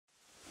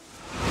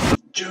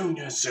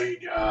Junior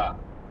Senior.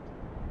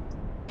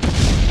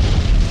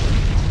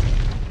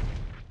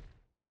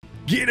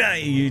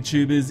 G'day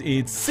YouTubers,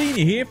 it's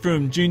Senior here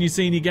from Junior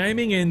Senior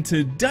Gaming, and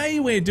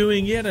today we're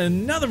doing yet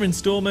another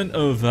installment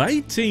of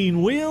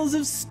 18 Wheels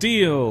of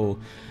Steel.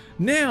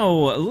 Now,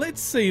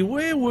 let's see,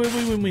 where were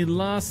we when we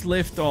last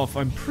left off?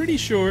 I'm pretty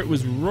sure it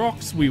was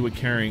rocks we were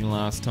carrying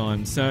last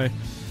time, so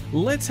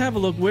let's have a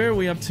look. Where are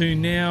we up to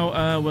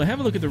now? We'll have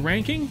a look at the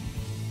ranking.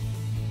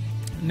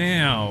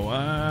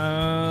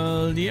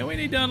 Now, yeah, we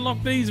need to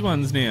unlock these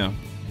ones now.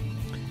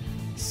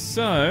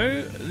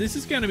 So, this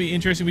is going to be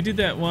interesting. We did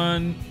that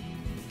one,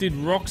 did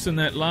rocks in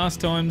that last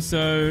time,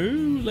 so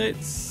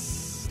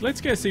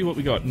let's go see what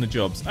we got in the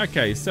jobs.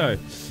 Okay, so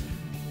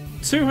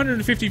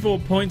 254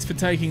 points for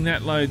taking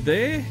that load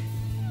there.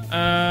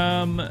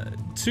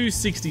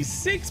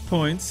 266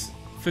 points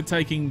for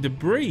taking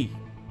debris.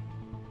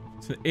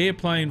 So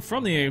airplane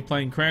from the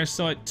airplane crash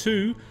site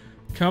to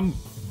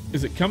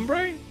is it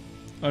Combre?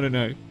 I don't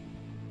know.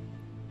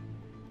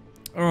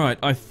 Alright,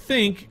 I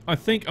think I'm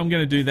going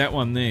to do that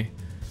one there.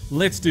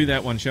 Let's do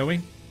that one, shall we?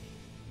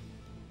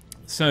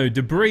 So,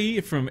 debris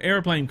from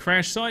aeroplane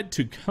crash site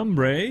to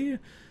Combre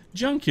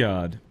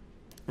junkyard.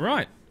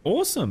 Right,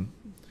 awesome.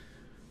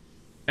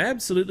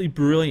 Absolutely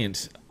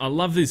brilliant. I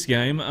love this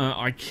game.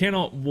 I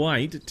cannot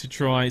wait to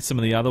try some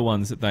of the other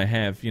ones that they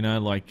have. You know,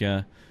 like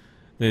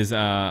there's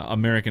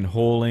American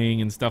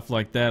hauling and stuff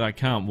like that. I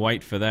can't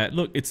wait for that.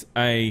 Look, it's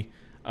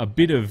a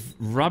bit of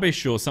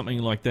rubbish or something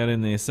like that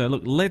in there. So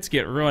look, let's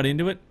get right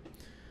into it,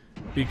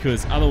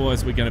 because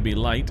otherwise we're going to be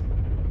late.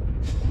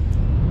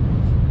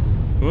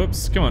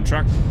 Whoops, come on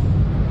truck.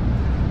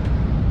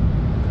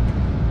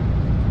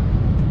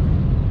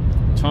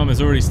 Time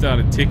has already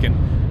started ticking.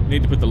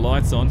 Need to put the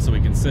lights on so we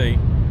can see.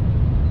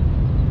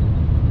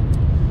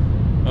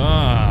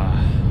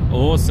 Ah,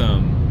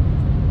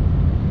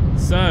 awesome.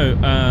 So,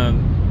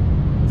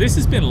 this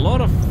has been a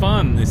lot of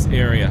fun, this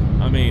area.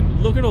 I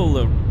mean, look at all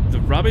the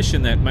rubbish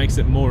in that, makes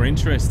it more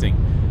interesting.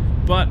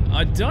 But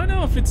I don't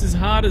know if it's as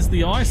hard as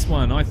the ice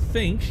one. I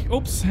think,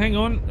 oops, hang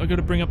on, I've got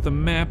to bring up the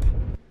map.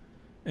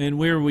 And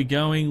where are we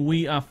going?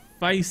 We are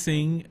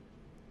facing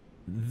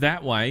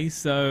that way,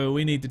 so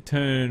we need to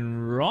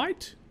turn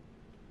right,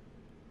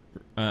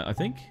 I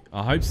think.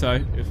 I hope so,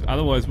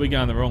 otherwise we're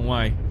going the wrong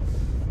way,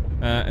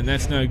 and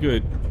that's no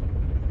good.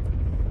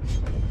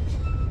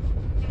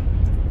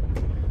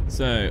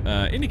 So,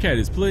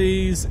 indicators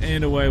please,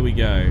 and away we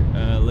go.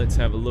 Let's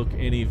have a look.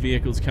 Any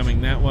vehicles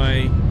coming that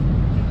way?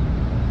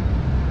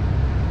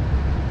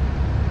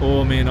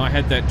 Oh man, I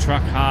had that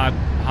truck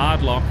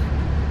hard lock,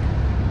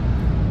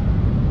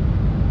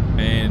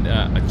 and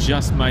I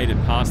just made it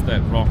past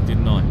that rock,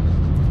 didn't I?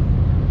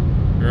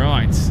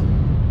 Right.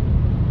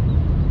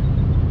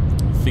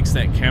 Fix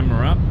that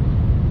camera up.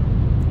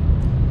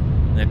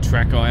 That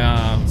track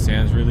IR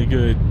sounds really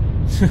good.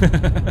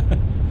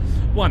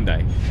 One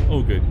day,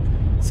 all good.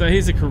 So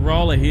here's a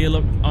Corolla here.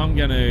 Look, I'm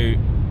going to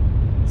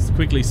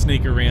quickly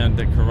sneak around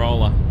the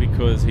Corolla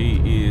because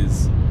he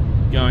is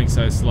going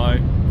so slow.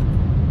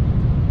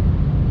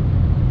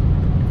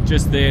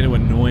 Just there to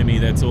annoy me,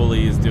 that's all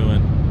he is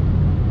doing.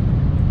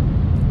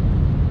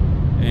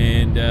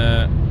 And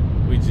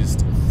we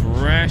just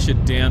thrash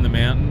it down the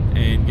mountain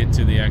and get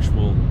to the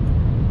actual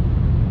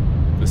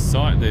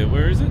site there.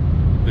 Where is it?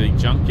 The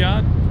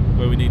junkyard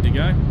where we need to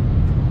go.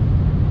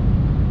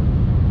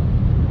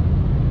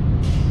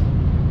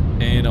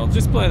 And I'll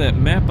just blow that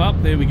map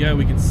up. There we go.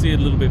 We can see it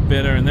a little bit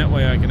better, and that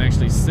way I can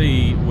actually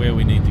see where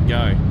we need to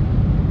go.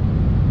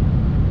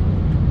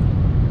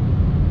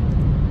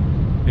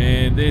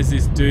 And there's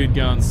this dude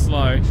going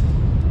slow.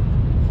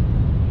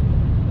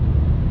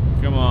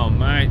 Come on,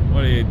 mate.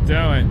 What are you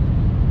doing?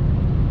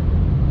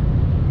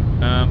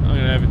 I'm going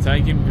to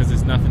overtake him because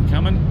there's nothing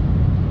coming.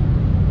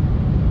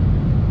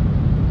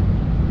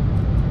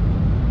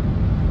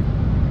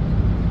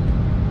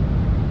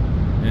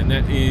 And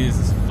that is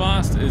as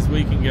fast as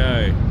we can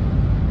go.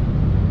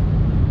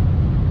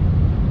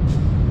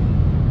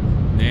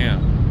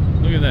 Now,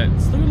 look at that.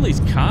 Look at all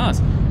these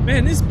cars.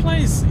 Man, this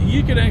place,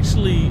 you could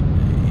actually,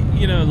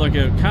 you know, like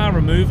a car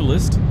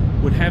removalist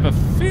would have a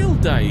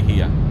field day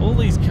here. All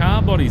these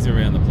car bodies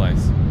around the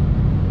place.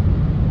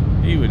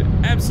 He would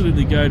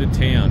absolutely go to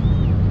town.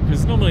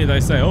 Because normally they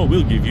say, oh,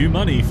 we'll give you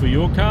money for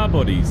your car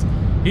bodies.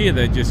 Here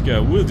they just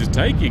go, we'll just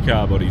take your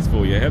car bodies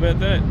for you. How about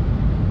that?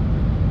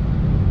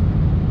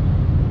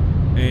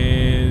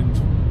 And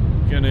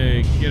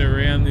gonna get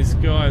around this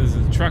guy. There's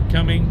a truck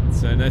coming,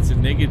 so that's a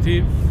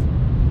negative.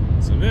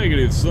 It's a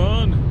negative,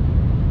 son.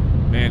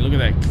 Man, look at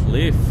that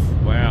cliff.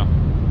 Wow.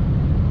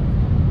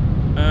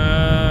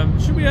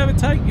 Should we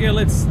overtake? Yeah,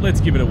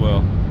 let's give it a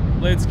whirl.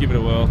 Let's give it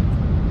a whirl.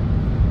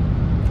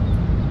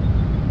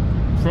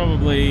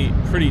 Probably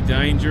pretty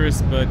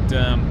dangerous, but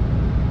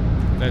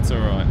that's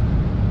alright.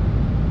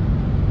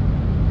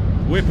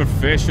 We're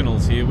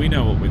professionals here. We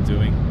know what we're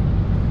doing.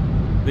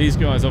 These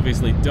guys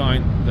obviously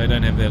don't. They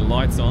don't have their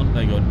lights on.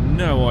 They got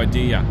no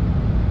idea.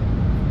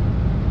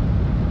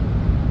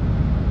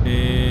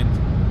 And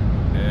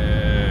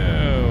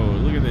oh,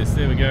 look at this.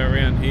 There we go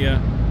around here.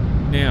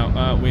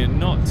 Now, we're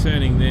not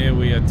turning there,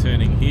 we are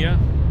turning here.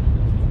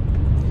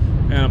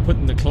 And I'm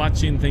putting the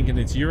clutch in thinking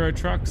it's Euro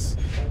trucks,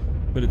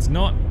 but it's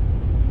not.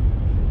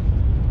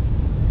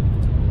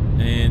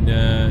 And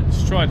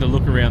just tried to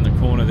look around the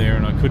corner there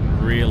and I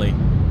couldn't really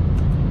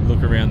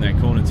look around that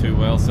corner too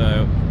well,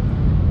 so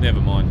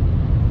never mind.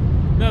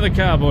 Another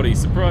car body,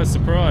 surprise,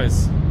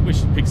 surprise. We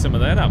should pick some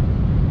of that up.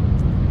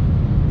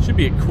 Should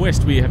be a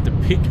quest where you have to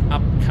pick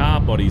up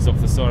car bodies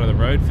off the side of the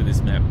road for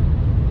this map.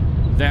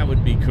 That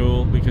would be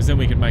cool, because then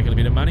we could make a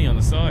bit of money on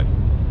the side.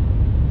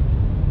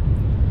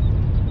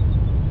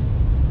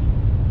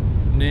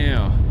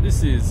 Now,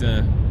 this is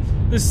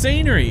the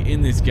scenery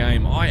in this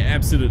game. I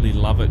absolutely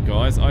love it,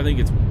 guys. I think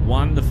it's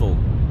wonderful.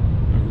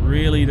 I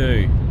really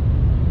do.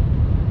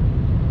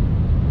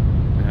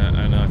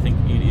 And I think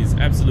it is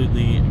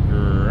absolutely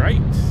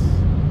great.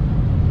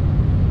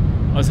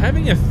 I was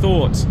having a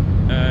thought.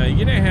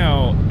 You know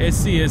how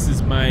SCS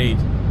is made...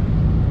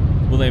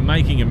 Well, they're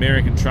making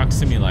American Truck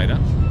Simulator.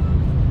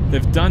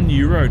 They've done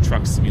Euro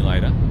Truck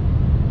Simulator.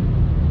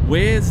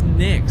 Where's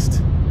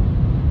next?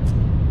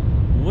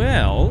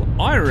 Well,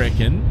 I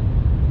reckon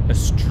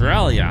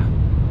Australia.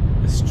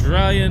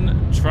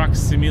 Australian Truck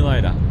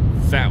Simulator.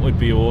 That would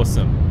be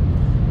awesome.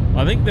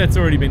 I think that's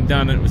already been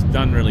done. It was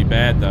done really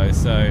bad though,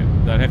 so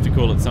they'd have to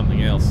call it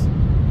something else.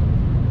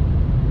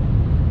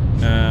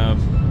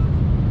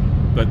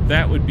 But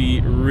that would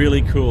be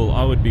really cool.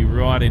 I would be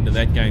right into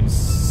that game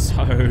so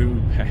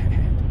bad.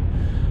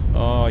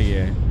 Oh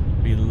yeah,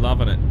 be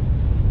loving it.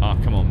 Oh,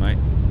 come on, mate.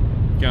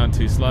 Going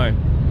too slow.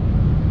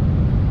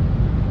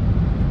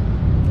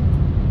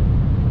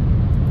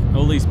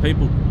 All these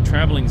people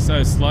travelling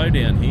so slow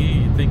down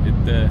here, you'd think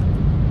that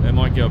they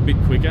might go a bit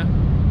quicker.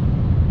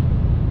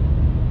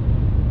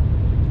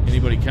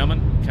 Anybody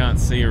coming? Can't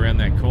see around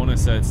that corner,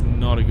 so it's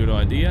not a good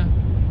idea.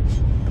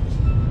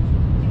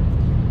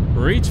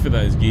 Reach for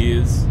those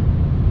gears.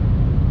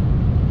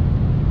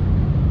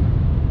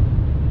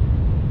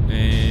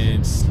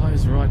 And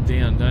slows right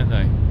down, don't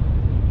they?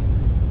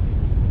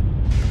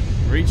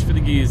 Reach for the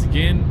gears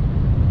again.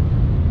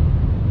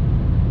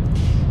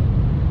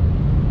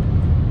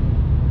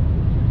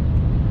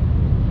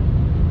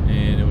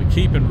 And we're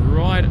keeping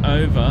right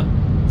over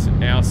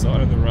to our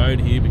side of the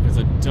road here because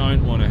I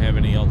don't want to have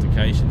any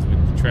altercations with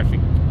the traffic,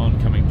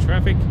 oncoming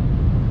traffic.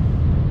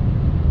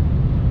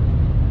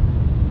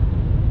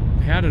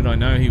 How did I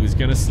know he was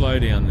going to slow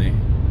down there?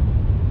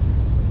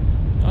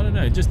 I don't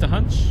know, just a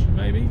hunch,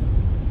 maybe?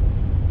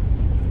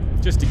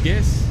 Just a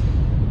guess?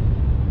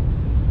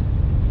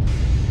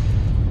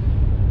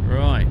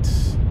 Right.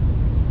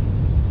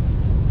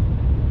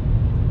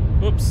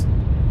 Whoops.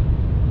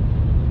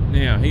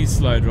 Now, he's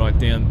slowed right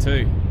down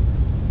too.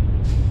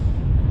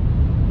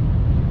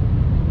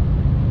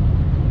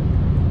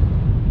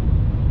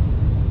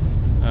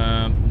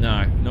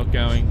 No, not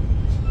going.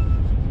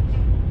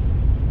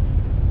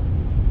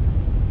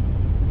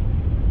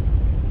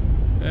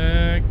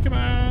 Come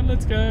on,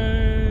 let's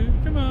go.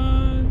 Come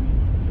on.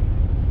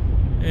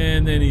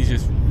 And then he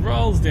just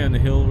rolls down the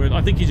hill.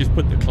 I think he just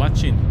put the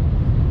clutch in.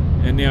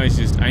 And now he's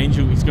just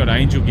he's got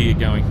angel gear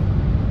going.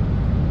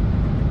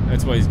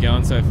 That's why he's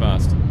going so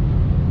fast.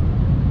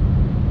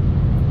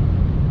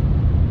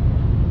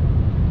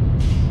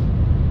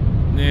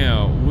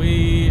 Now,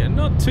 we are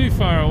not too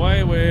far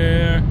away.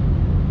 We're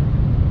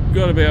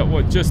got about,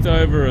 what, just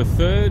over a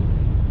third?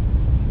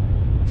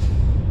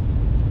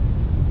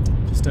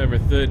 Just over a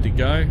third to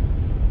go.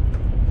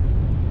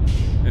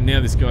 And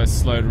now this guy's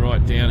slowed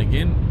right down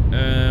again.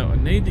 I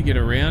need to get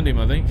around him,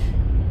 I think.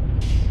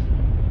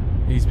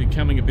 He's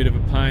becoming a bit of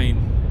a pain.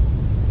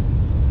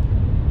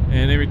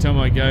 And every time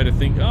I go to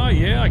think, oh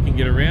yeah, I can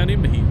get around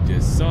him, he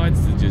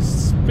decides to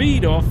just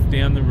speed off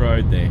down the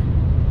road there.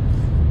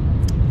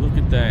 Look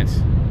at that.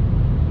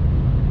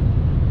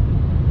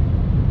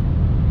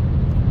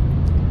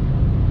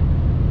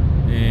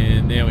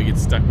 And now we get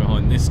stuck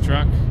behind this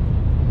truck.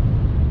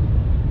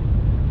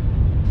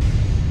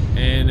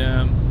 And,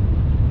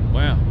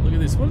 wow, look at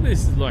this. What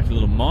is this? Like a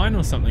little mine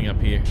or something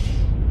up here?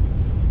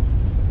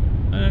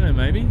 I don't know,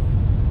 maybe.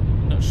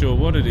 Not sure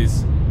what it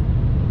is.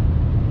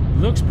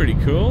 Looks pretty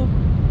cool.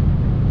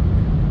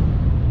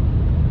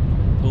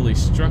 All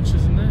these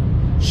structures in there.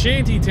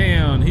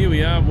 Shantytown, here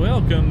we are.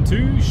 Welcome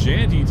to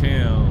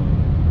Shantytown.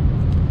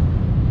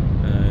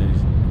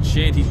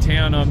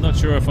 Shantytown, I'm not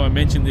sure if I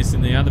mentioned this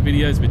in the other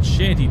videos, but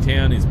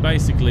Shantytown is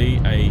basically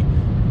a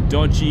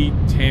dodgy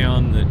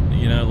town that,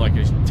 you know, like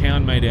a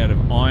town made out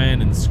of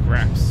iron and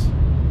scraps.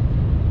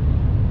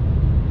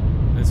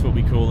 That's what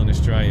we call in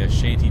Australia,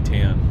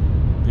 Shantytown.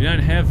 We don't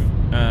have,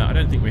 I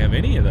don't think we have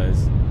any of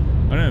those.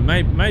 I don't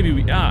know, maybe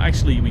we are.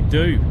 Actually, we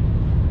do.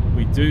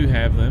 We do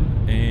have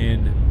them,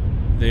 and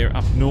they're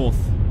up north.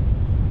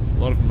 A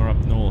lot of them are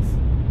up north.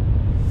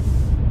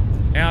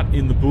 Out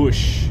in the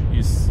bush,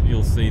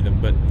 you'll see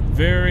them. But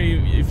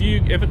if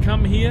you ever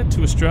come here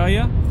to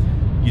Australia,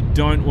 you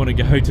don't want to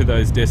go to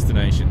those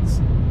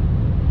destinations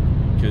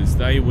because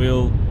they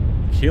will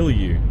kill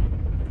you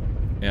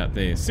out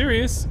there.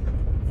 Serious.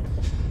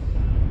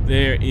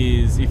 There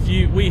is,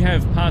 we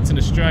have parts in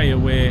Australia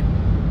where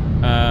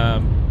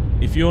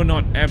if you're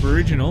not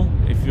Aboriginal,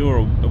 if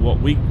you're what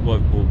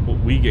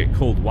we get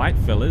called white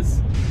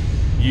fellas,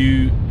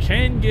 you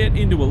can get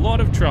into a lot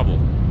of trouble,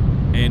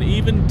 and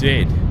even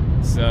dead.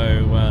 So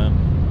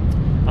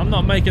I'm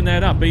not making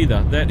that up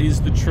either. That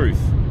is the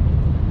truth.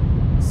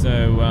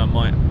 So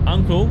my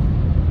uncle,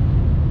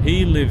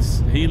 he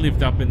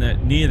lived up in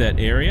near that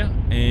area,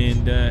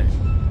 and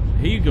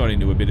he got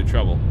into a bit of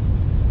trouble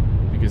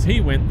because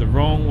he went the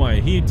wrong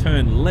way. He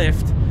turned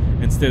left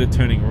instead of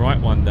turning right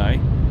one day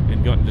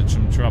and got into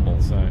some trouble.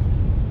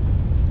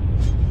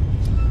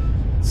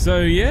 So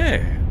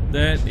yeah,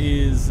 that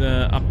is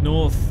up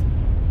north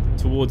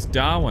towards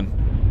Darwin,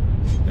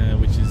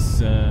 which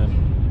is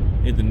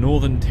in the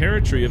Northern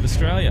Territory of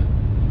Australia.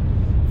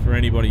 For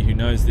anybody who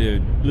knows their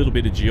little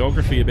bit of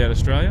geography about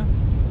Australia.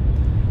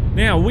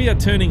 Now we are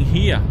turning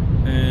here,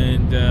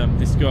 and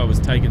this guy was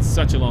taking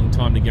such a long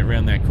time to get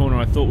around that corner.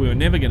 I thought we were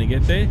never going to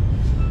get there,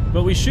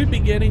 but we should be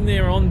getting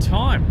there on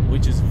time,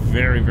 which is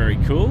very, very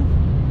cool.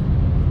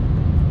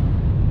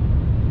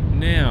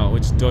 Now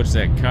let's dodge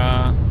that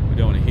car. We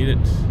don't want to hit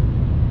it.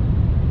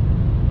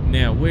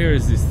 Now where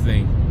is this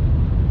thing?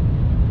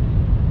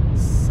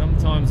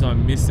 Sometimes I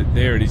miss it.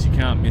 There it is. You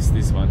can't miss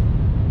this one.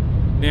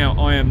 Now,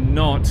 I am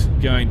not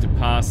going to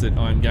pass it.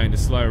 I'm going to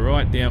slow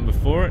right down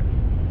before it.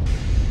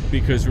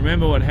 Because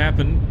remember what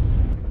happened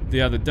the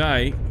other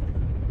day?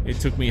 It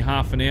took me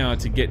half an hour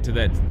to get to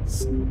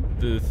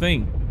the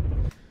thing.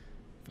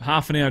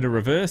 Half an hour to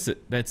reverse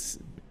it. That's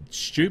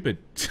stupid.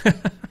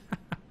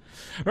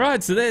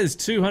 Right, so there's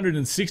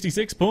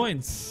 266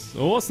 points.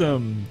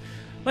 Awesome.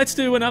 Let's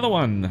do another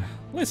one.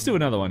 Let's do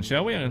another one,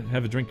 shall we? I'll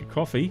have a drink of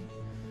coffee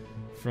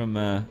from...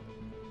 the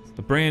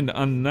brand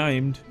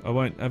unnamed.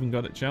 I haven't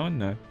got it showing.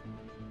 No.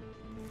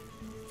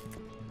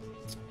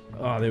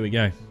 Oh, there we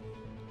go.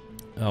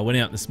 I went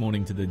out this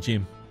morning to the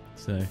gym.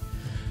 So,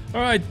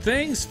 all right.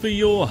 Thanks for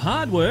your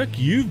hard work.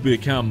 You've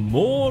become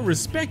more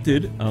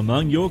respected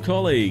among your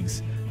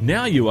colleagues.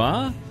 Now you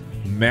are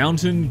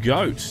Mountain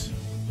Goat.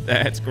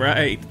 That's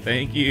great.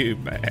 Thank you.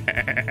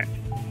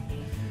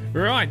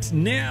 Right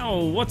now,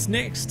 what's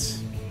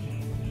next?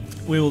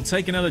 We will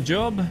take another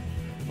job.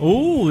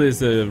 Oh,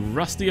 there's a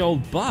rusty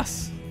old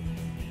bus.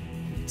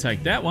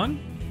 Take that one.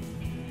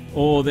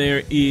 Or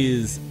there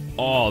is,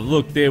 oh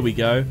look, there we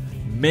go,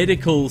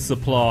 medical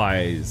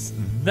supplies.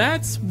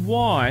 That's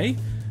why,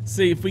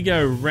 see, if we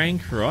go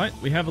rank, right,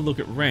 we have a look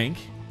at rank,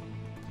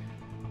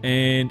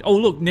 and oh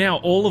look, now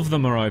all of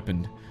them are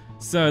opened.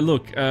 So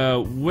look,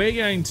 we'll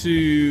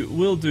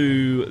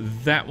do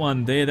that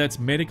one there. That's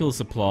medical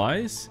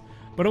supplies,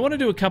 but I want to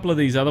do a couple of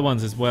these other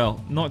ones as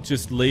well, not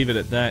just leave it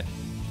at that,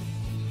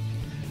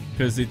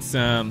 because it's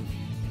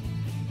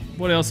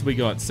what else have we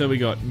got? So we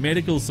got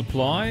medical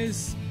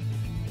supplies,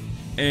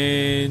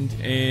 and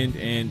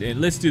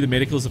let's do the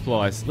medical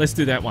supplies. Let's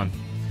do that one.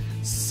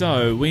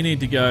 So we need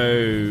to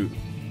go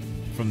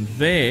from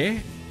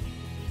there.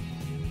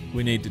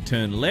 We need to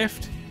turn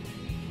left,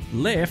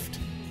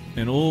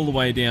 and all the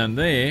way down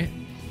there,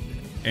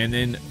 and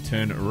then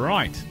turn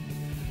right.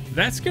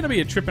 That's going to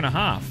be a trip and a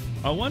half.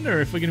 I wonder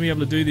if we're going to be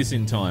able to do this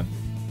in time.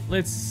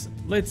 Let's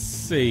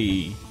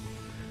see.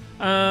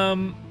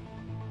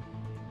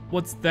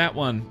 What's that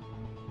one?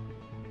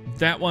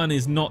 That one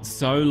is not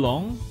so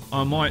long.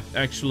 I might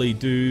actually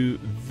do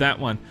that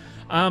one.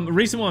 The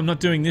reason why I'm not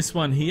doing this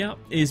one here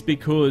is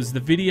because the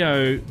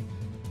video,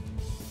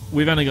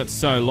 we've only got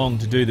so long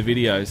to do the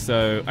video.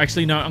 So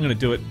actually no, I'm going to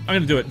do it. I'm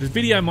going to do it. The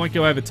video might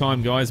go over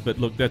time, guys, but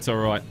look, that's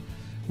alright.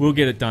 We'll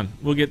get it done.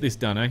 We'll get this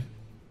done, eh?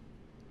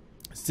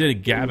 Instead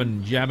of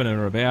jabbing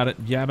her about it,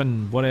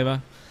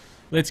 whatever.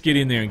 Let's get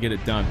in there and get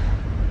it done.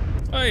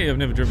 Oh yeah, I've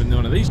never driven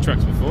one of these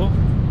trucks before.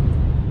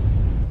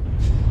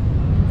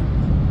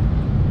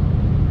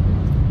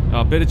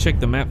 I better check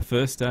the map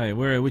first, eh?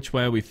 Which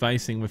way are we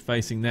facing? We're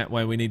facing that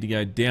way. We need to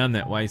go down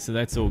that way, so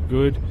that's all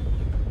good.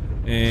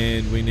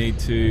 And we need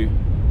to...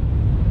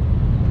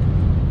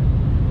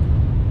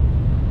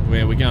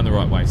 Well, we're going the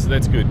right way, so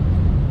that's good.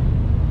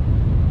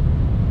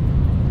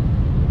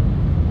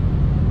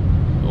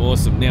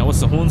 Awesome. Now, what's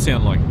the horn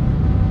sound like?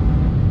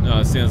 Oh,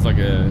 it sounds like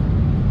a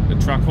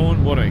truck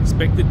horn. What I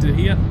expected to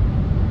hear.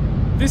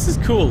 This is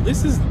cool.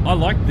 I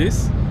like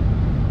this.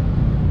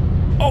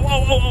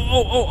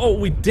 Oh,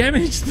 we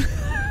damaged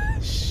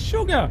the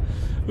sugar.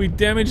 We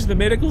damaged the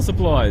medical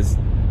supplies.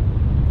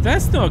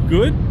 That's not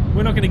good.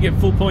 We're not going to get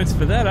full points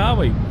for that, are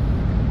we?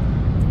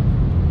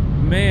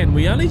 Man,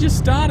 we only just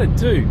started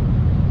too.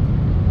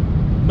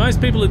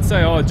 Most people would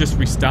say, oh, just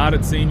restart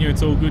it, senior,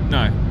 it's all good.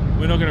 No,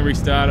 we're not going to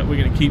restart it. We're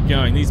going to keep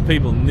going. These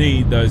people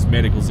need those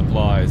medical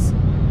supplies.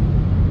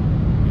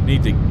 We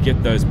need to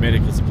get those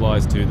medical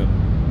supplies to them.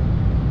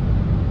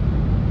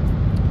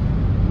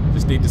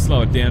 Just need to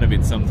slow it down a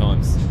bit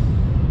sometimes,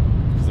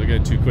 because I go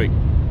too quick.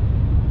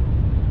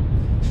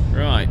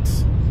 Right.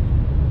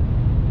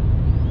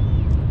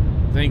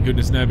 Thank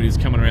goodness nobody's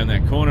coming around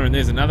that corner, and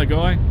there's another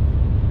guy.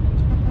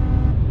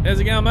 How's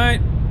it going,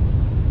 mate?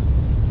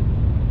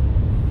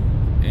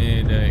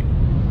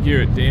 And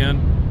gear it down.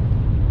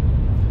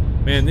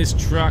 Man, this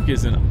truck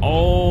is an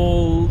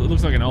old... It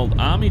looks like an old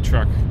army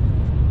truck.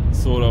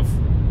 sort of.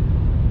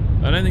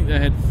 I don't think they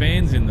had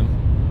fans in them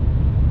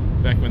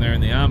back when they were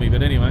in the army,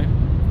 but anyway.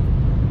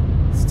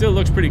 Still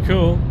looks pretty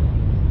cool.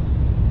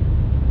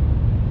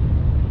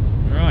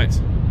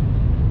 Right.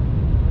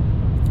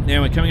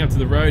 Now we're coming up to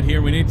the road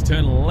here. We need to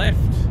turn left.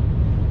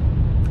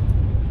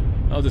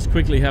 I'll just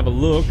quickly have a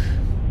look.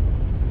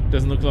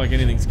 Doesn't look like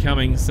anything's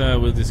coming, so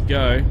we'll just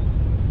go.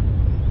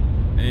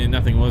 And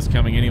nothing was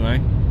coming anyway.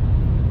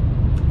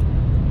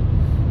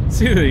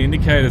 See the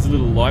indicator's a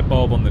little light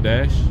bulb on the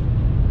dash.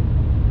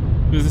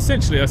 Because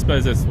essentially, I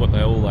suppose that's what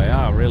all they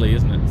are, really,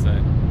 isn't it? So,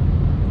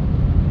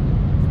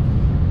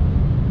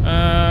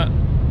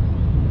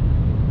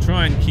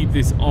 try and keep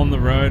this on the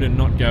road and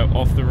not go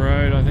off the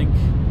road, I think.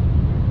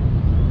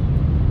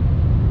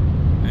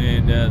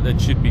 And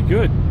that should be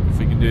good if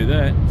we can do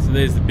that. So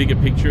there's the bigger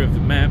picture of the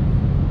map.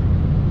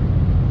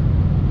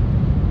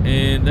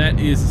 And that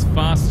is as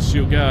fast as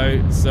she'll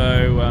go.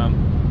 So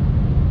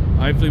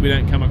hopefully we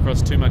don't come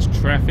across too much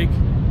traffic,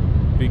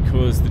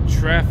 because the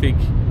traffic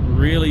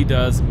really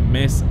does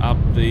mess up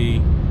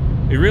it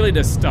really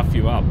does stuff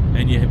you up,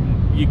 and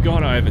you got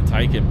to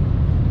overtake them,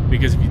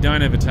 because if you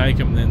don't overtake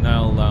them, then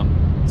they'll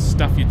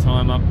stuff your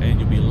time up and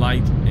you'll be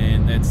late,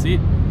 and that's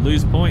it,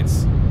 lose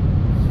points.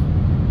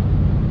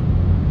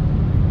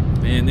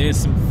 And there's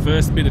some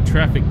first bit of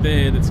traffic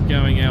there that's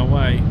going our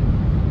way.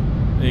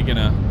 They're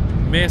gonna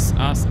mess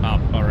us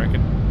up, I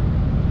reckon.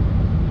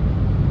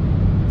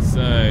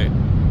 So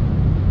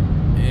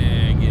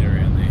yeah, get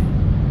around there.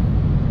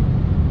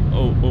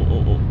 Oh.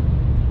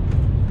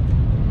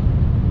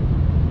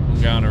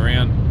 I'm going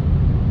around.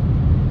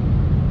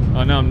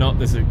 Oh no, I'm not.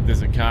 There's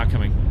a car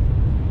coming.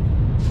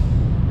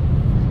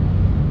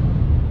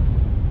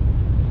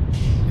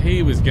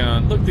 He was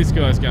going. Look, this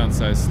guy's going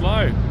so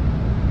slow.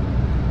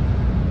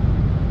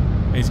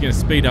 He's going to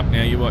speed up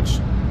now. You watch.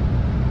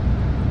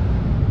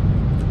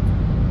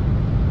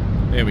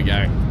 There we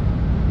go.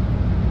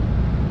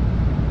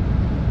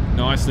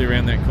 Nicely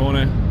around that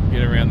corner.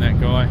 Get around that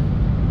guy.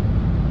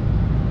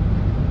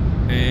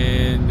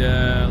 And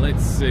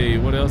let's see,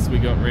 what else we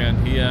got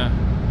around here.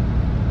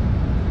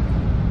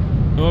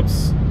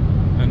 Oops,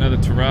 another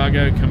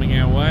Tarago coming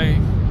our way.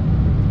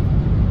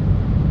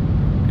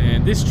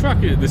 And this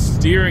truck, the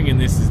steering in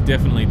this is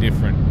definitely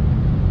different.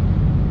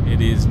 It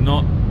is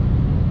not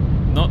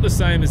the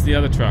same as the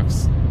other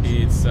trucks.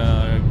 It's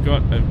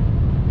got a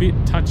bit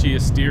touchier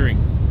steering.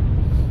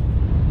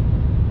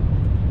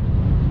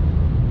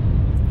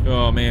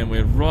 Oh man,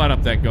 we're right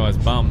up that guy's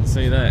bum.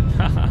 See that?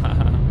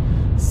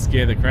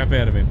 Scare the crap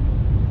out of him.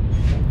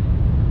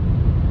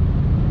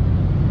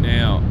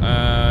 Now,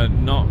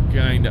 not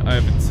going to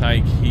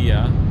overtake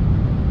here.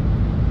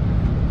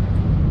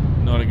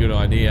 Not a good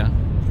idea.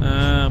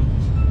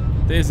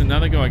 There's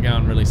another guy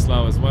going really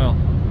slow as well.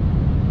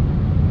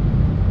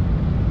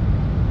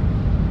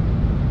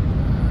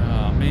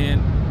 Oh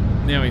man,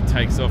 now he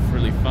takes off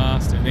really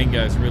fast and then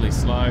goes really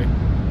slow.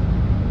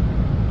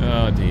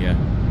 Oh dear.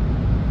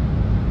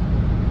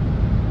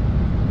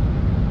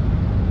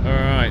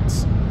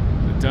 Alright.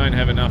 Don't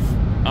have enough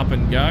up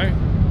and go.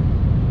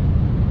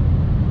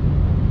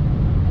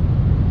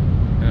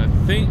 And I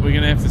think we're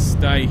going to have to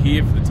stay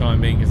here for the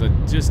time being, because I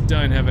just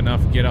don't have enough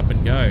get up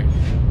and go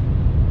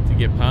to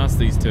get past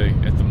these two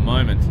at the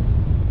moment.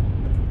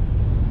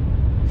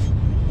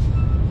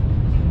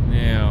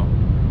 Now,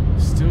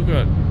 still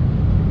got...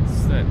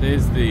 So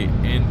there's the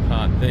end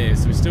part there,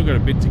 so we've still got a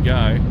bit to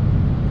go.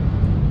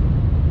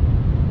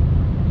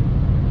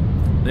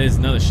 There's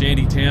another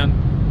shanty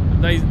town.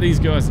 These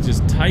guys are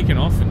just taken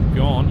off and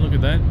gone. Look at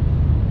that.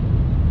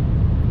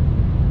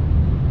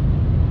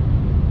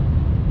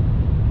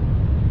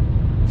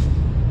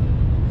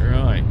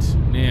 Right,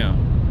 now.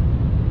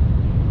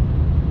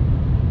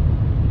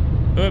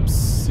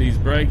 Oops, he's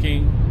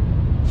braking.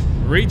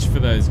 Reach for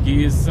those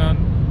gears,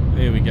 son.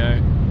 There we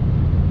go.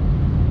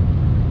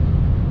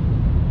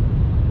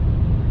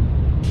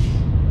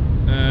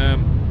 I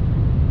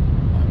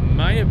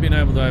may have been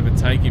able to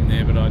overtake him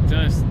there, but I'm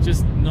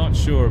just not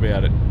sure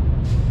about it.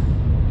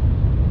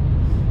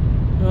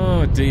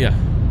 Oh dear.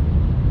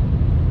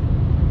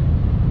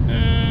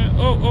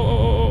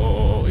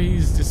 Oh,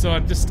 he's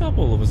decided to stop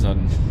all of a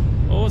sudden.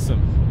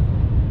 Awesome.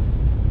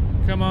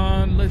 Come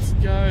on, let's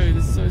go.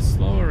 This is so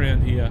slow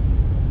around here.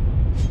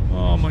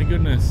 Oh my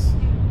goodness.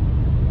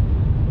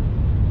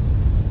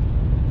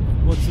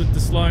 What's with the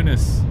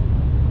slowness?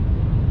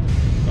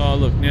 Oh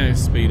look, now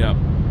speed up.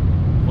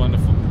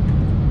 Wonderful.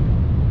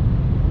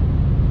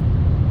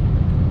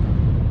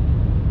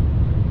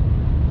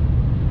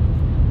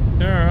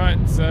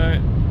 Alright, so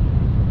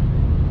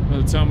by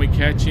the time we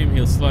catch him,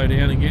 he'll slow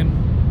down again.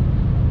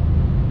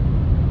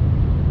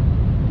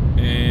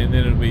 And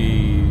then it'll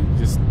be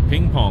just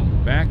ping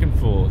pong, back and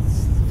forth.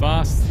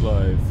 Fast,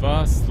 slow,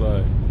 fast,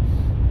 slow.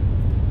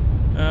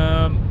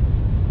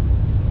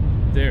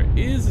 There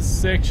is a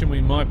section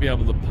we might be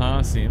able to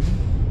pass him.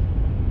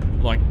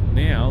 Like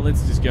now,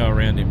 let's just go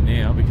around him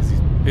now because he's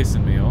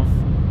pissing me off.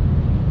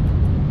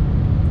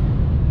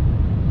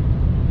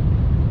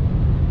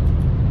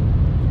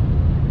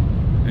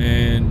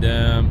 And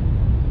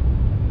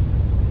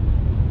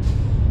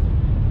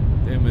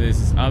And there's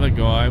this other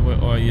guy.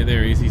 Oh yeah,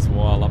 there he is. He's a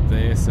while up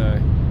there,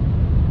 so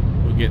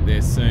we'll get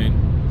there soon.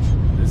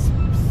 There's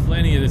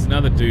plenty of... There's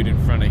another dude in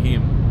front of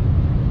him.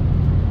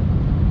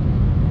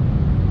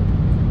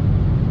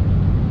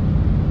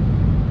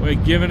 We're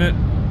giving it...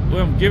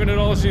 Well, I'm giving it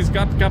all she's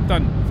got,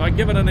 Captain. If I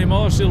give it any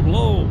more, she'll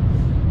blow.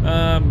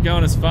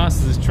 Going as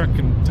fast as this truck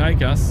can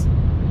take us.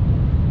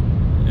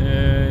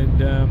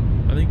 And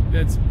I think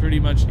that's pretty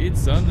much it,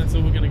 son. That's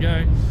all we're going to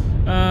go.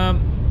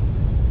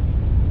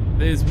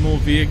 There's more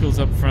vehicles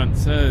up front,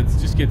 so it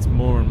just gets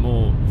more and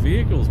more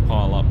vehicles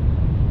pile up.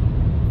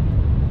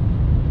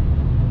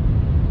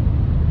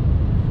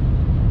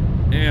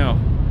 Now,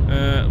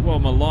 well,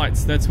 my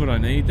lights, that's what I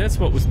need. That's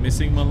what was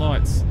missing, my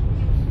lights.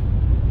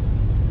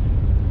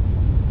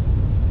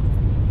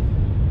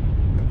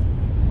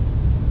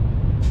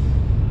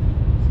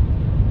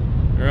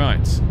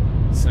 Right,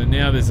 so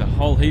now there's a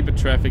whole heap of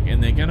traffic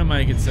and they're going to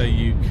make it so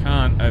you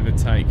can't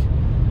overtake.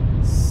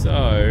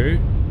 So,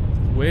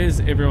 where's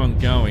everyone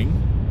going?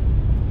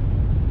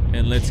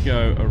 And let's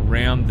go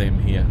around them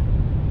here.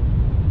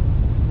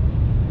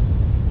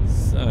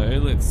 So,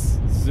 let's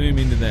zoom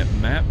into that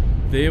map.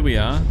 There we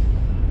are.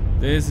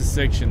 There's a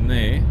section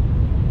there.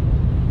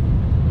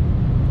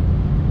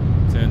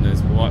 Turn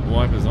those white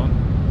wipers on.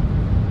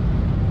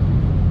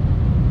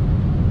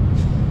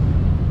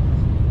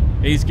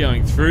 He's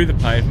going through the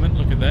pavement.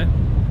 Look at that.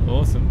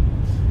 Awesome.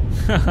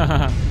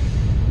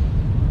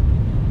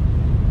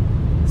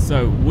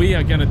 So we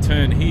are going to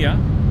turn here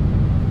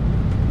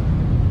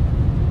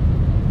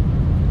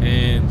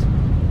and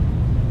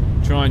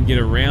try and get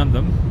around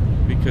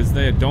them because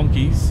they're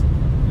donkeys.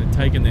 They're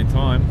taking their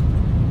time.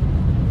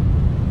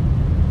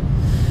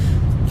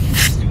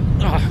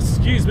 Oh,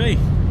 excuse me.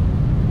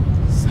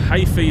 It's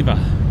hay fever.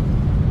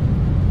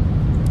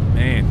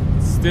 Man.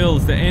 Still,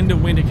 it's the end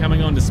of winter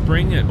coming on to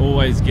spring. It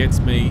always gets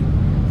me.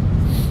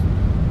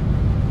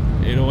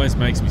 It always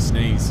makes me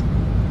sneeze.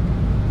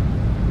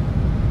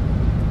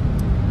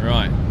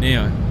 Right,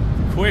 now,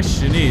 the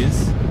question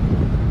is...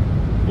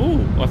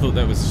 Ooh, I thought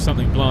that was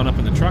something blowing up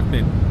in the truck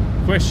then.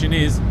 The question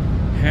is,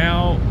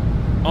 how...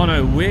 Oh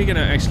no, we're going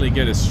to actually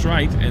get a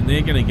straight and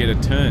they're going to get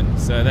a turn.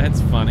 So that's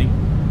funny.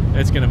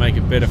 That's going to make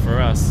it better for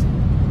us.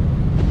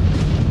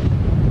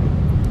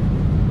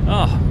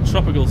 Ah,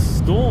 tropical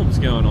storms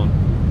going on.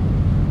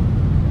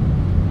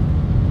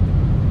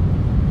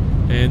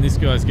 And this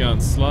guy's going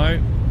slow.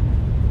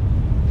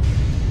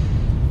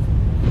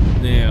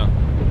 Now,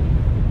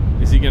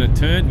 is he going to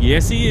turn?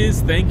 Yes, he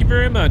is. Thank you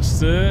very much,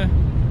 sir.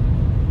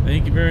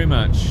 Thank you very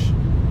much.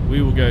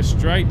 We will go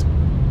straight.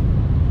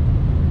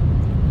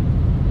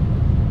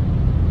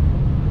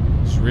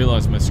 Just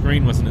realised my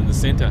screen wasn't in the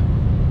centre.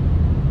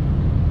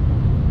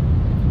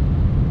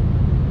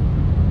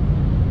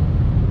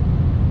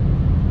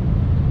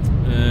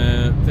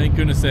 Thank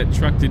goodness that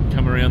truck didn't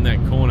come around that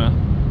corner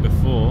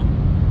before.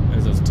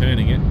 As I was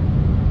turning it.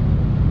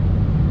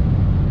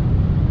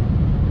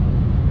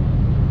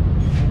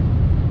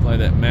 Play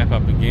that map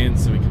up again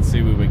so we can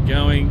see where we're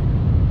going.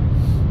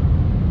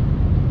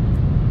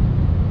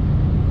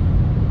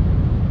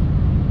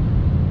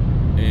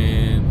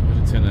 And I'm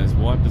going to turn those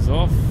wipers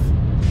off.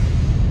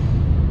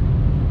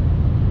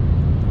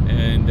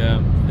 And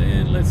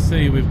then let's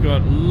see, we've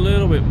got a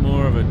little bit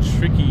more of a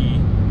tricky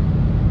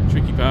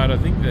part. I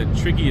think the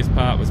trickiest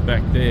part was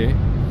back there.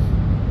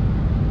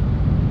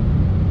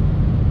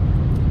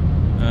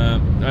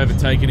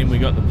 Overtaking him, we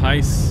got the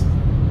pace.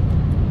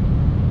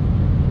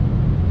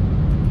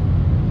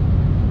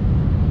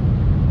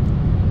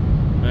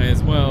 May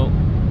as well.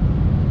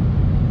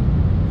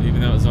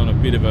 Even though it's on a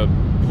bit of a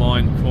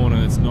blind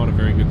corner, it's not a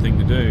very good thing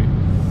to do.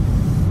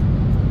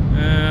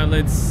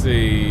 Let's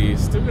see.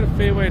 Still got a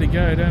fair way to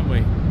go, don't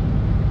we?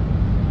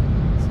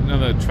 It's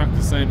another truck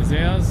the same as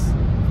ours.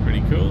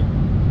 Pretty cool.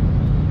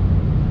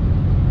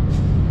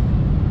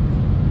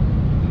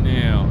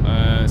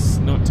 Now, it's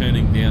not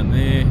turning down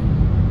there.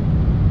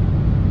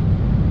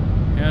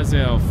 How's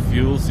our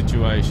fuel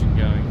situation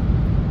going?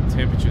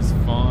 Temperature's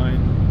fine.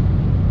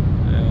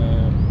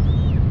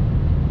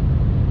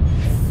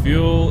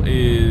 Fuel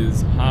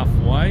is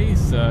halfway,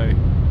 so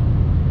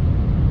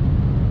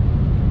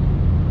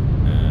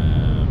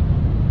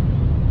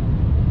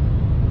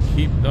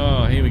keep.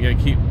 Oh, here we go.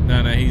 Keep.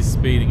 No, he's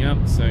speeding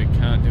up, so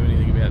can't do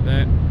anything about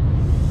that.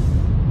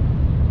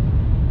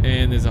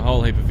 And there's a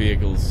whole heap of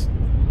vehicles.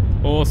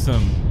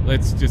 Awesome.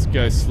 Let's just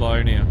go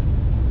slow now.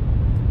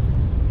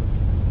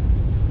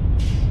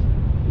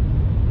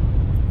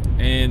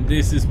 And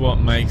this is what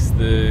makes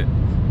the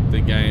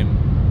game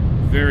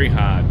very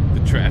hard. The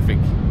traffic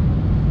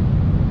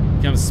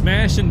comes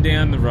smashing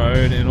down the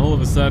road, and all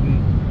of a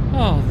sudden,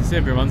 oh,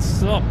 everyone's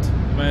stopped.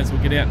 May as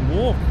well get out and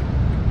walk.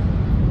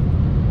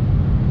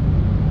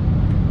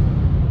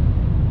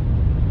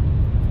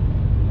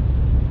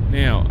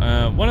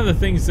 Now, one of the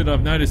things that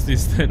I've noticed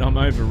is that I'm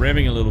over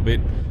revving a little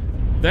bit.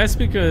 That's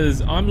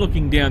because I'm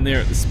looking down there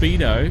at the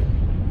speedo.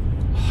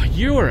 Oh,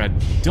 you are a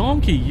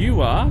donkey,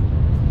 you are.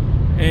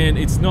 And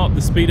it's not,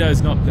 the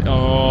speedo's not,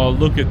 oh,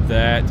 look at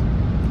that.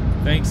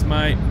 Thanks,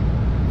 mate.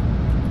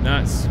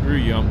 No, screw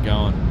you, I'm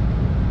going.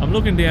 I'm I'm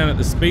looking down at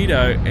the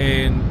speedo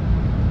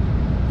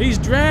and he's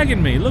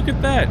dragging me. Look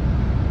at that.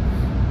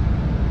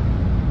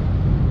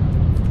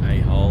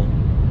 A-hole.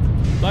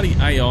 Bloody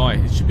AI.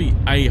 It should be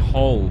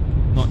a-hole,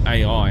 not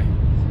AI.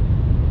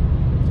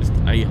 Just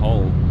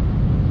a-hole.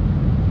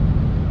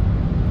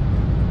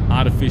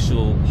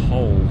 Artificial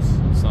holes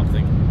or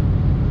something.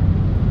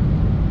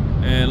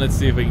 And let's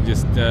see if we can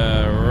just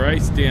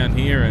race down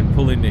here and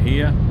pull into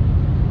here.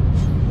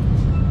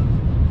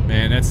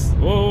 Man, that's...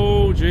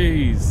 Whoa,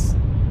 jeez.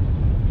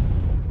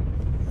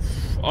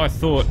 I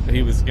thought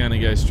he was going to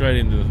go straight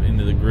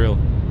into the grill.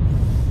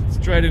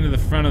 Straight into the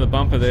front of the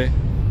bumper there.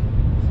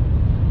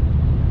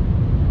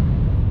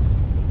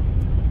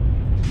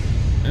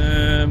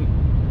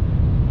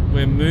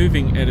 We're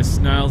moving at a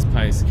snail's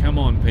pace. Come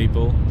on,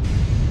 people.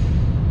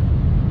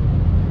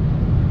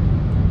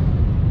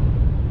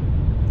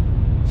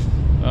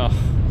 Oh,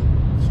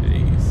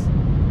 jeez.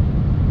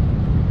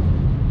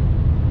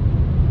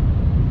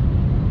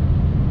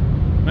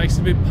 Makes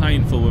it a bit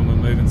painful when we're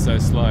moving so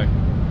slow.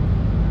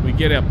 We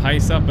get our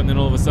pace up and then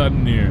all of a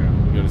sudden, no,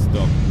 we've got to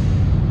stop.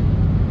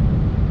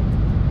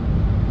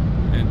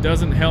 And it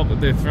doesn't help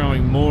that they're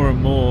throwing more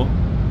and more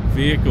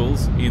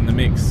vehicles in the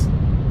mix.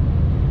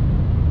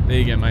 There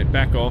you go, mate,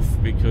 back off,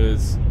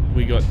 because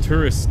we got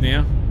tourists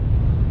now.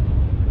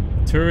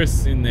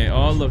 Tourists in there.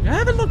 Oh, look,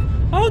 have a look.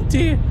 Oh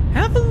dear,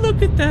 have a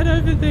look at that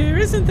over there.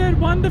 Isn't that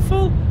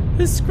wonderful?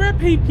 The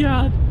scrap heap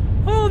yard.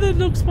 Oh, that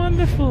looks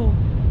wonderful.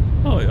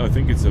 Oh, I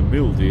think it's a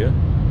mill, dear.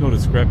 Not a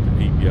scrap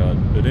heap yard,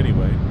 but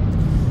anyway.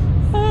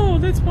 Oh,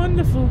 that's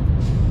wonderful.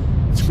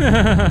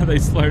 They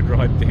slowed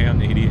right down,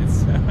 the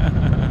idiots.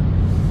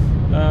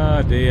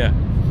 Oh dear.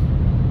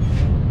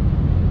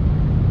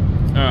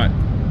 Alright.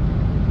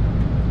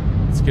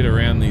 Let's get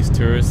around these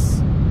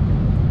tourists.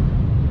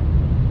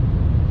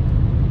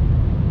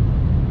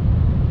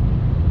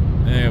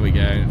 There we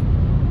go.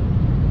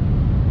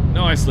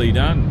 Nicely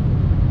done.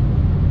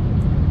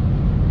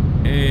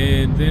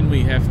 And then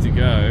we have to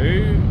go...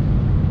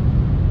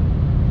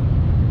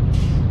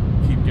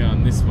 Keep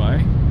going this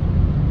way.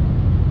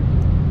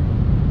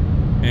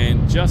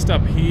 And just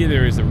up here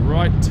there is a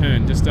right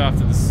turn just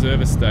after the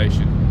service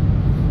station.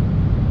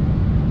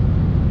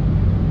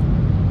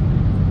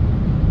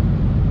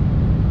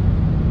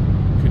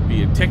 Could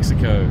be a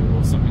Texaco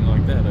or something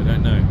like that, I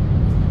don't know.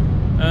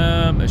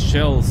 A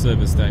Shell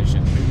service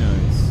station, who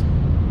knows.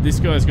 This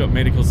guy's got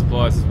medical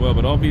supplies as well,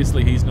 but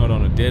obviously he's not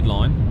on a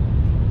deadline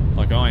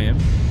like I am.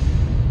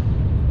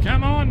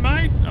 Come on,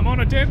 mate, I'm on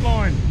a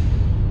deadline.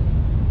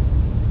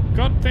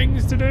 Got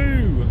things to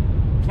do,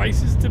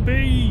 places to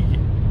be.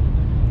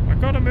 I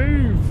gotta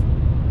move.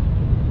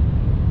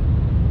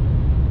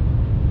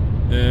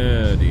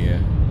 Oh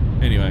dear.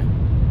 Anyway.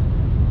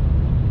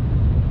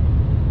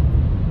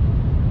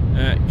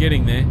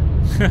 Getting there.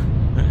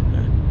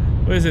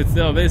 Where's it?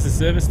 Oh, there's the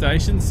service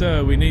station,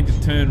 so we need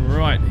to turn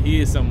right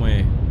here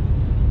somewhere.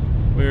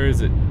 Where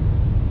is it?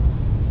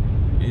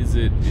 Is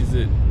it?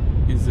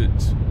 It's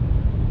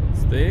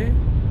there?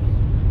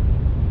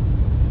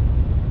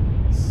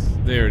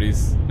 There it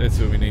is. That's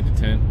where we need to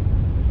turn.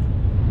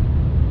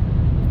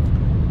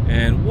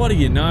 And what do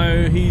you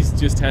know? He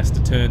just has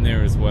to turn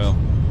there as well.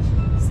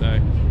 So,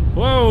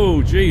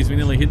 whoa, geez, we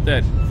nearly hit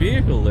that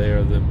vehicle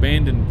there, the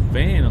abandoned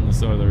van on the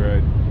side of the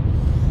road.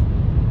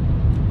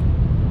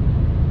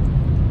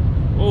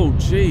 Oh,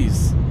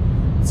 geez,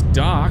 it's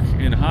dark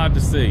and hard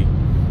to see.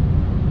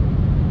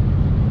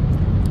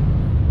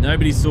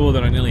 Nobody saw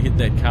that I nearly hit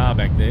that car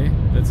back there.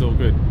 That's all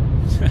good.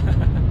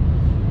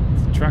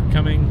 There's a truck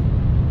coming.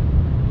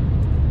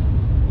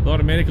 A lot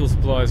of medical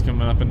supplies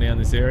coming up and down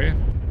this area.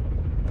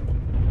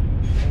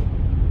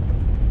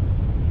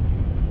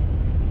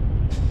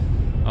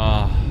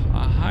 Oh,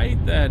 I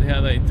hate that,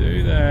 how they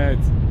do that.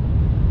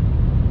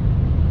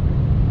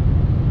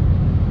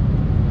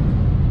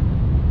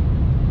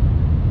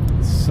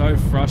 It's so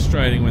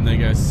frustrating when they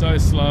go so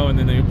slow and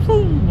then they go,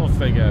 boom, off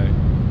they go.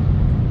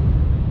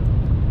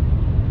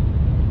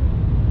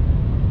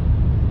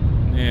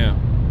 Now,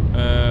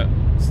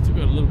 still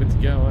got a little bit to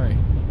go, eh?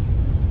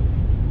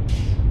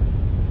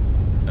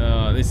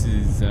 This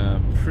is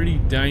pretty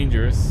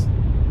dangerous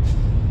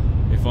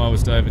if I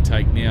was to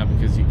overtake now,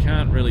 because you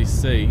can't really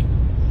see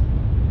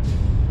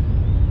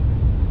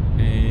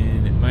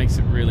and it makes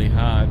it really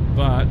hard.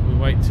 But we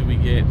wait till we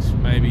get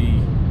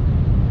maybe...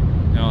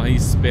 Oh,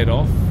 he's sped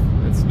off.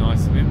 That's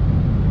nice of him.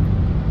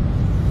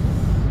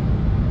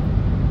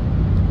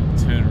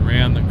 Turn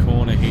around the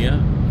corner here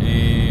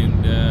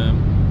and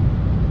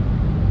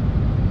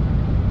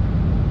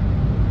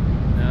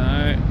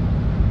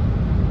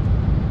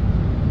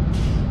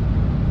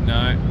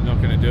no,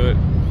 not going to do it.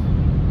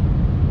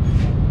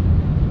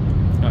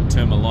 I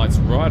turned my lights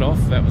right off.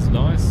 That was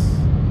nice.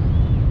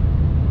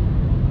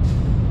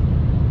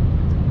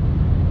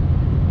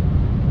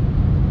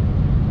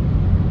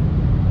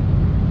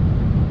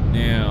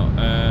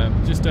 Now,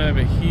 just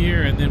over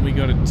here, and then we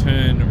got to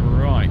turn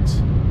right.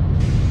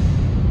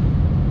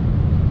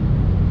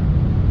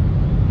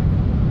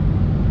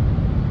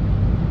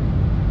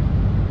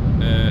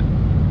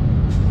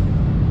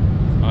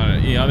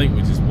 Yeah, I think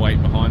we just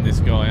wait behind this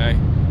guy, eh?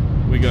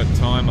 We got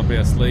time up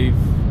our sleeve.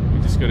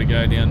 We just got to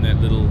go down that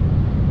little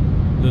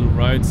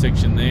road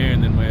section there,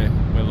 and then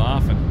we're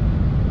laughing.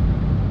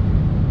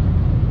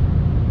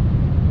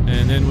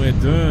 And then we're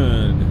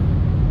done.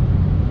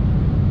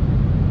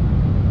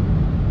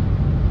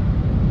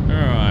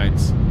 Alright.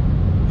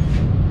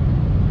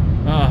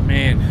 Oh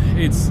man,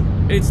 it's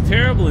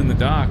terrible in the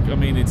dark. I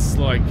mean, it's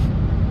like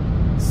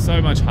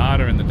so much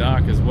harder in the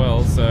dark as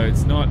well, so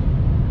it's not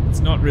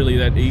really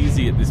that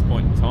easy at this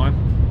point in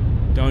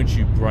time. Don't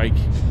you brake.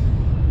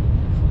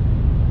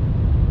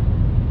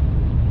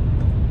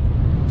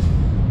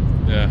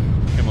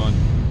 Come on.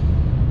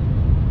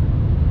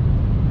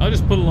 I'll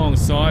just put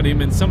alongside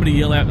him and somebody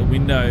yell out the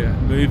window,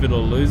 move it or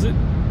lose it.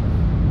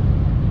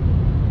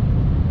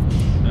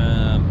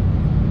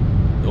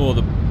 Or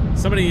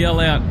somebody yell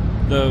out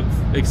the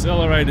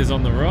accelerator's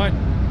on the right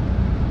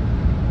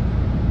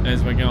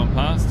as we're going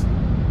past.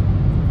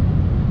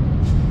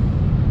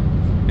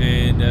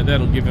 And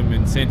that'll give them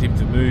incentive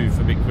to move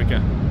a bit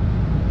quicker.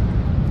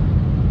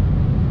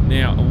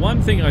 Now,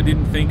 one thing I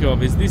didn't think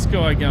of is this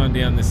guy going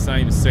down the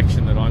same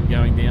section that I'm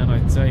going down.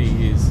 I'd say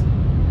he is.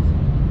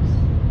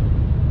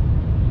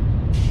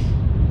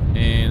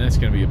 And that's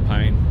going to be a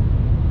pain.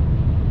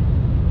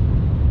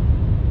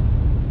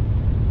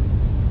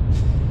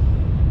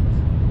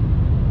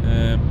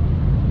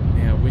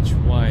 Now, which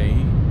way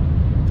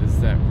does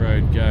that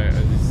road go?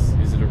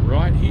 Is it a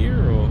right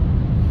here, or?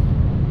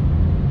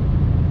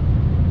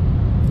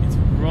 It's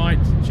right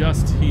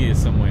just here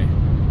somewhere.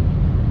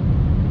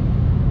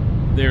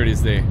 There it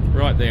is there,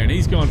 right there. And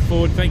he's gone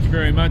forward, thank you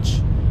very much.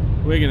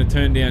 We're going to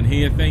turn down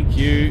here, thank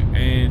you.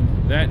 And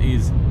that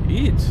is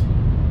it.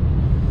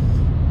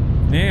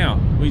 Now,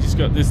 we just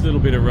got this little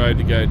bit of road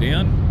to go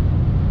down.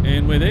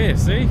 And we're there,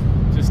 see?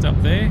 Just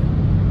up there.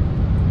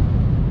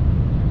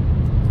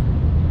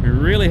 We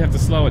really have to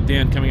slow it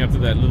down coming up to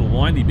that little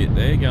windy bit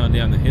there, going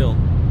down the hill.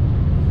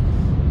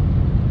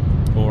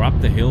 Or up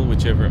the hill,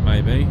 whichever it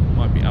may be.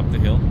 Might be up the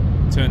hill.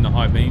 Turn the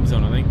high beams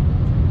on, I think.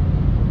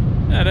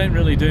 They don't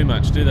really do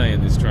much, do they,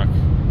 in this truck?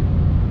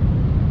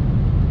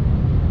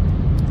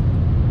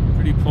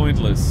 Pretty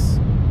pointless.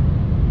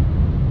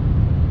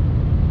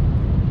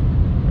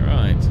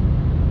 Right.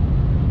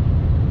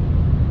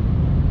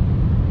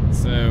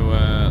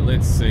 So,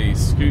 let's see.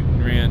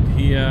 Scooting around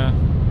here.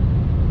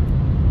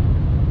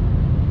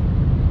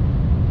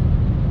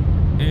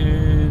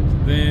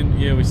 And then,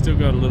 yeah, we still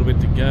got a little bit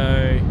to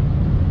go.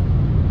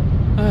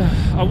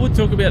 I would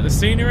talk about the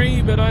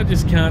scenery, but I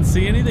just can't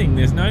see anything.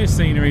 There's no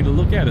scenery to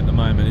look at the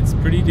moment. It's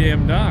pretty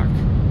damn dark.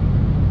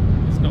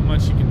 There's not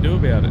much you can do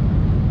about it.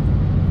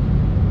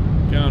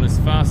 Going as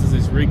fast as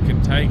this rig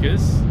can take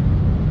us.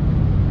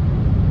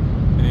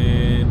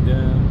 And,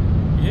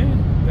 yeah,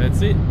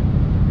 that's it.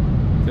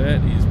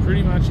 That is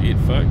pretty much it,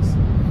 folks.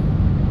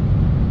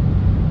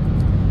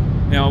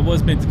 Now, I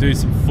was meant to do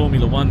some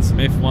Formula 1, some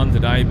F1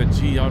 today, but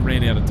gee, I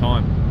ran out of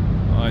time.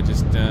 I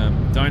just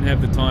don't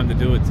have the time to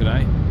do it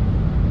today.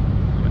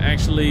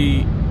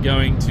 Actually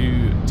going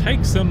to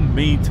take some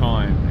me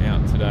time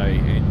out today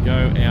and go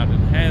out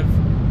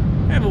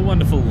and have a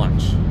wonderful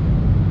lunch.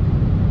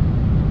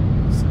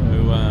 So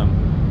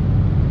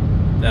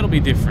that'll be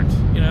different,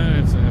 you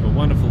know. So have a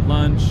wonderful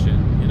lunch,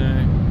 and you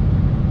know,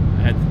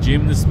 I had the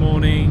gym this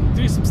morning.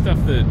 Do some stuff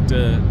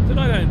that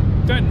I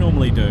don't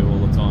normally do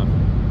all the time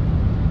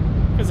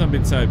because I've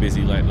been so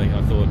busy lately.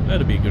 I thought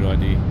that'd be a good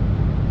idea.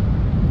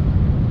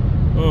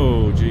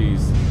 Oh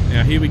geez!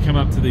 Now here we come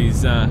up to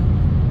these.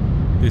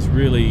 This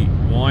really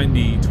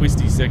windy,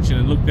 twisty section,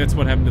 and look, that's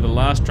what happened to the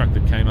last truck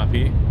that came up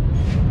here.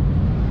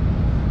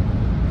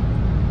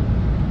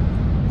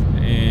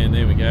 And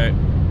there we go,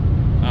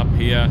 up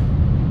here,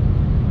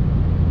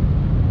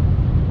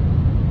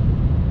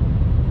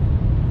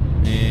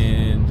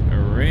 and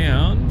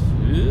around.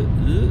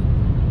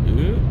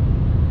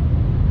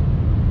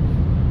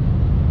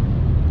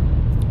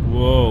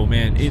 Whoa,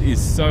 man, it is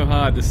so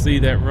hard to see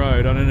that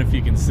road. I don't know if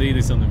you can see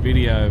this on the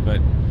video, but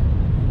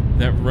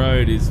that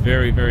road is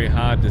very, very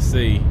hard to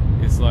see.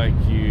 It's like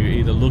you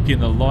either look in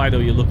the light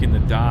or you look in the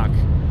dark.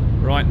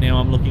 Right now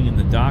I'm looking in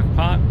the dark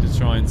part to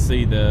try and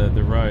see the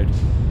road.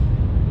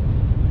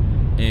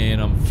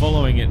 And I'm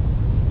following it.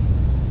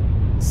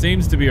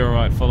 Seems to be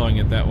alright following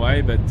it that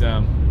way, but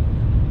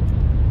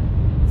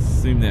let's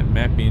zoom that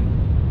map in.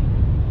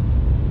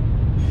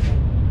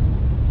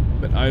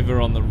 But over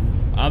on the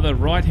other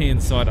right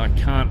hand side I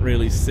can't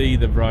really see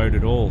the road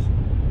at all.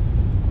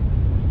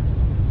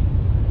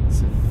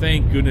 So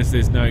thank goodness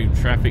there's no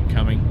traffic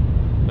coming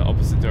the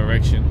opposite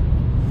direction.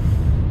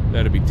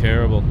 That'd be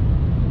terrible.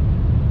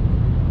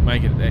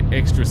 Make it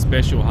extra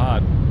special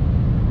hard.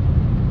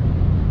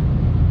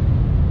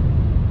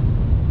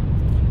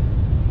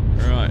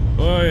 Alright.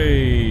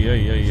 Oi,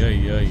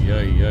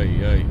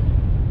 oi.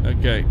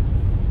 Okay.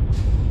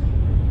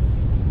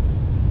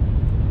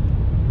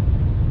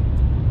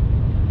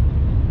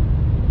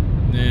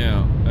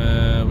 Now,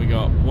 we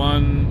got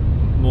one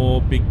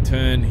more big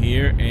turn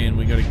here, and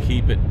we got to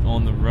keep it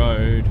on the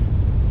road.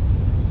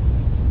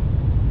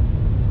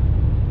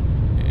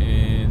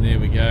 And there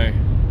we go.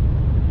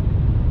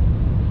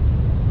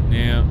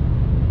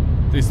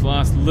 this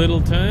last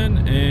little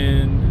turn,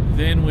 and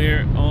then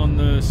we're on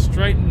the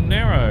straight and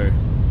narrow.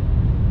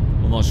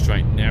 Well, not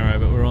straight and narrow,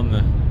 but we're on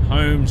the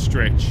home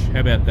stretch. How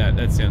about that?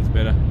 That sounds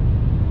better.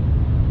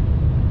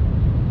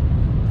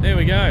 There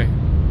we go.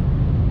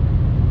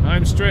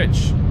 Home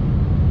stretch.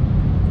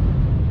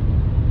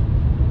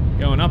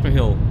 Going up a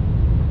hill.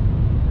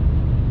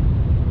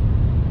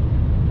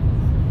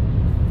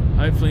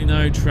 Hopefully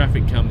no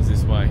traffic comes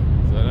this way,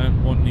 so I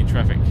don't want any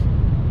traffic.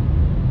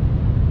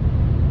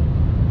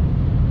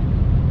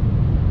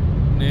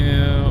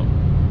 Now,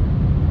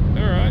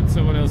 alright,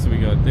 so what else have we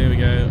got? There we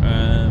go.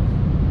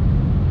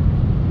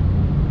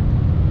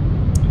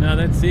 No,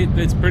 that's it.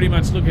 That's pretty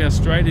much, look how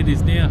straight it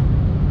is now.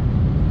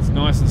 It's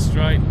nice and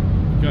straight.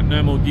 Got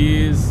no more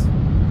gears.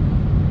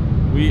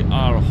 We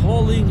are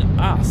hauling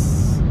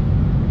ass.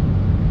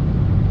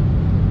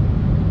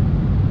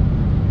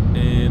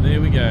 And there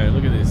we go.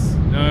 Look at this.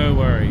 No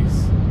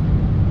worries.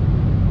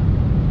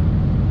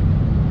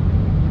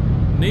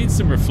 Need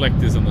some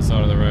reflectors on the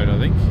side of the road, I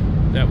think.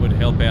 That would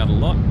help out a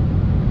lot.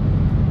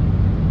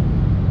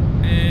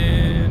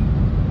 And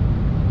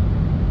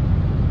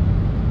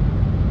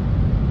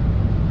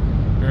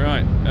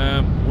right,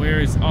 where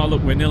is? Oh,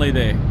 look, we're nearly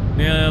there.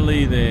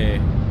 Nearly there.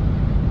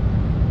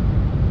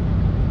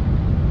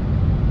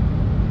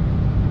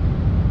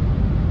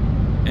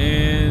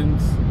 And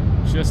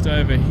just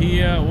over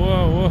here.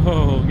 Whoa,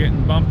 whoa,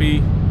 getting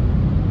bumpy.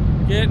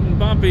 Getting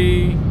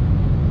bumpy.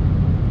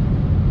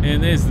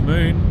 And there's the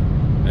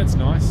moon. That's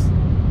nice.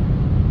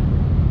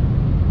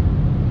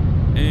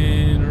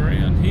 And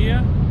around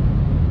here.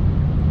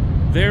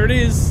 There it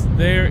is.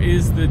 There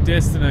is the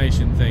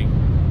destination thing.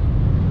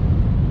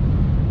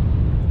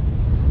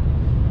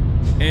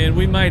 And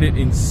we made it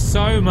in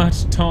so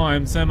much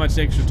time, so much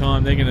extra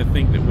time, they're going to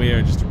think that we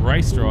are just a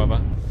race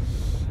driver.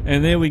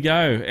 And there we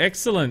go.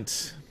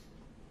 Excellent.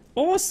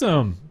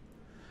 Awesome.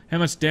 How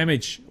much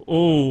damage?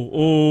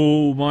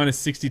 Oh, minus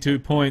 62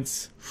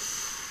 points.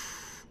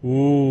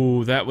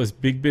 Oh, that was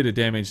big bit of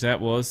damage, that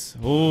was.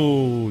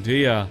 Oh,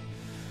 dear.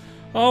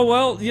 Oh,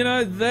 well, you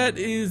know,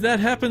 that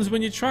happens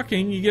when you're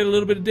trucking. You get a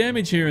little bit of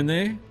damage here and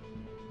there.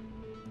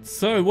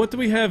 So, what do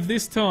we have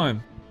this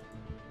time?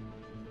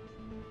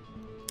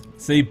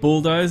 See,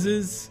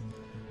 bulldozers.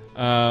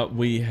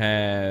 We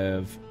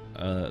have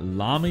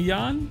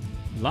Lamayan.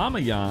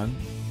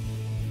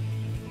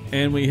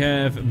 And we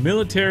have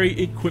military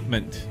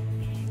equipment.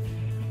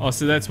 Oh,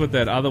 so that's what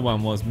that other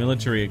one was,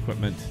 military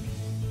equipment.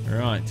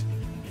 Right.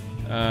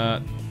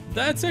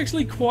 That's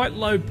actually quite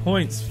low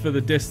points for the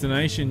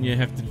destination you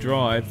have to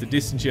drive, the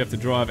distance you have to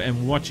drive,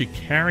 and what you're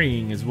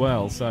carrying as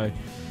well. So,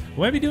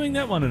 won't be doing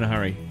that one in a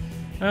hurry.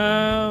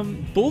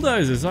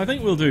 Bulldozers. I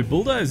think we'll do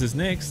bulldozers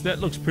next. That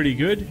looks pretty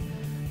good.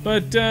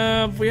 But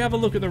if we have a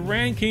look at the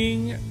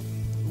ranking,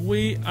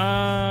 we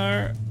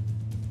are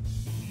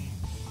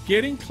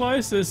getting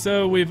closer.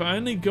 So we've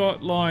only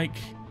got like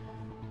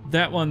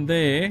that one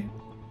there,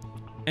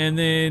 and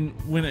then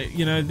when it,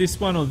 you know, this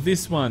one or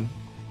this one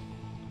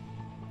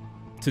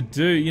to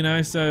do, you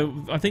know, so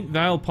I think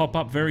they'll pop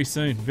up very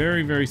soon,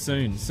 very, very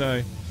soon.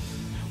 So,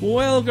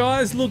 well,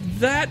 guys, look,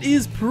 that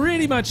is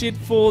pretty much it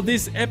for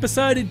this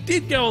episode. It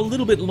did go a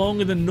little bit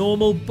longer than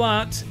normal,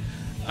 but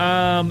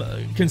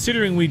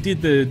considering we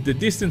did the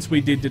distance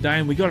we did today,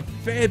 and we got a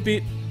fair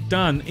bit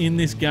done in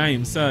this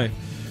game. So,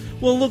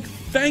 well, look,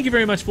 thank you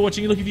very much for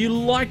watching. Look, if you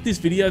like this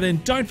video, then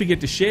don't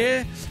forget to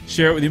share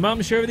it with your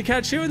mum, share it with your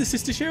cat, share it with the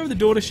sister, share it with the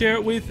daughter, share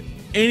it with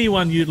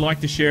anyone you'd like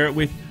to share it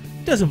with.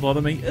 Doesn't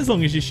bother me as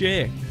long as you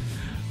share.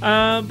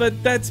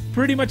 But that's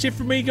pretty much it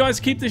from me, guys.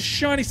 Keep the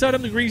shiny side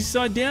up, the greasy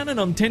side down, and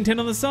I'm 1010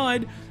 on the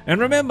side.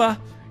 And remember,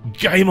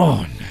 game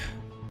on!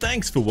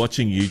 Thanks for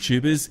watching,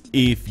 YouTubers.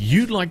 If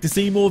you'd like to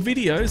see more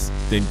videos,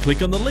 then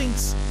click on the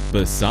links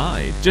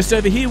beside. Just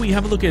over here we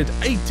have a look at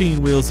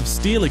 18 Wheels of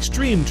Steel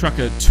Extreme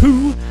Trucker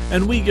 2,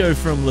 and we go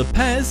from La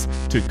Paz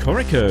to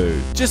Corico.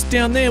 Just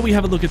down there we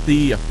have a look at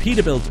the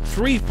Peterbilt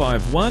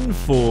 351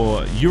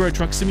 for Euro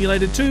Truck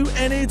Simulator 2,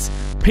 and it's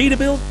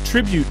Peterbilt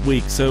Tribute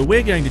Week, so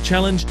we're going to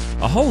challenge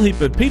a whole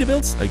heap of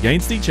Peterbilts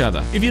against each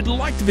other. If you'd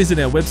like to visit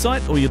our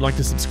website or you'd like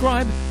to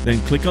subscribe, then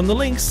click on the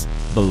links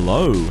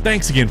below.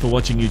 Thanks again for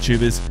watching,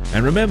 YouTubers,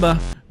 and remember,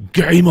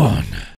 game on!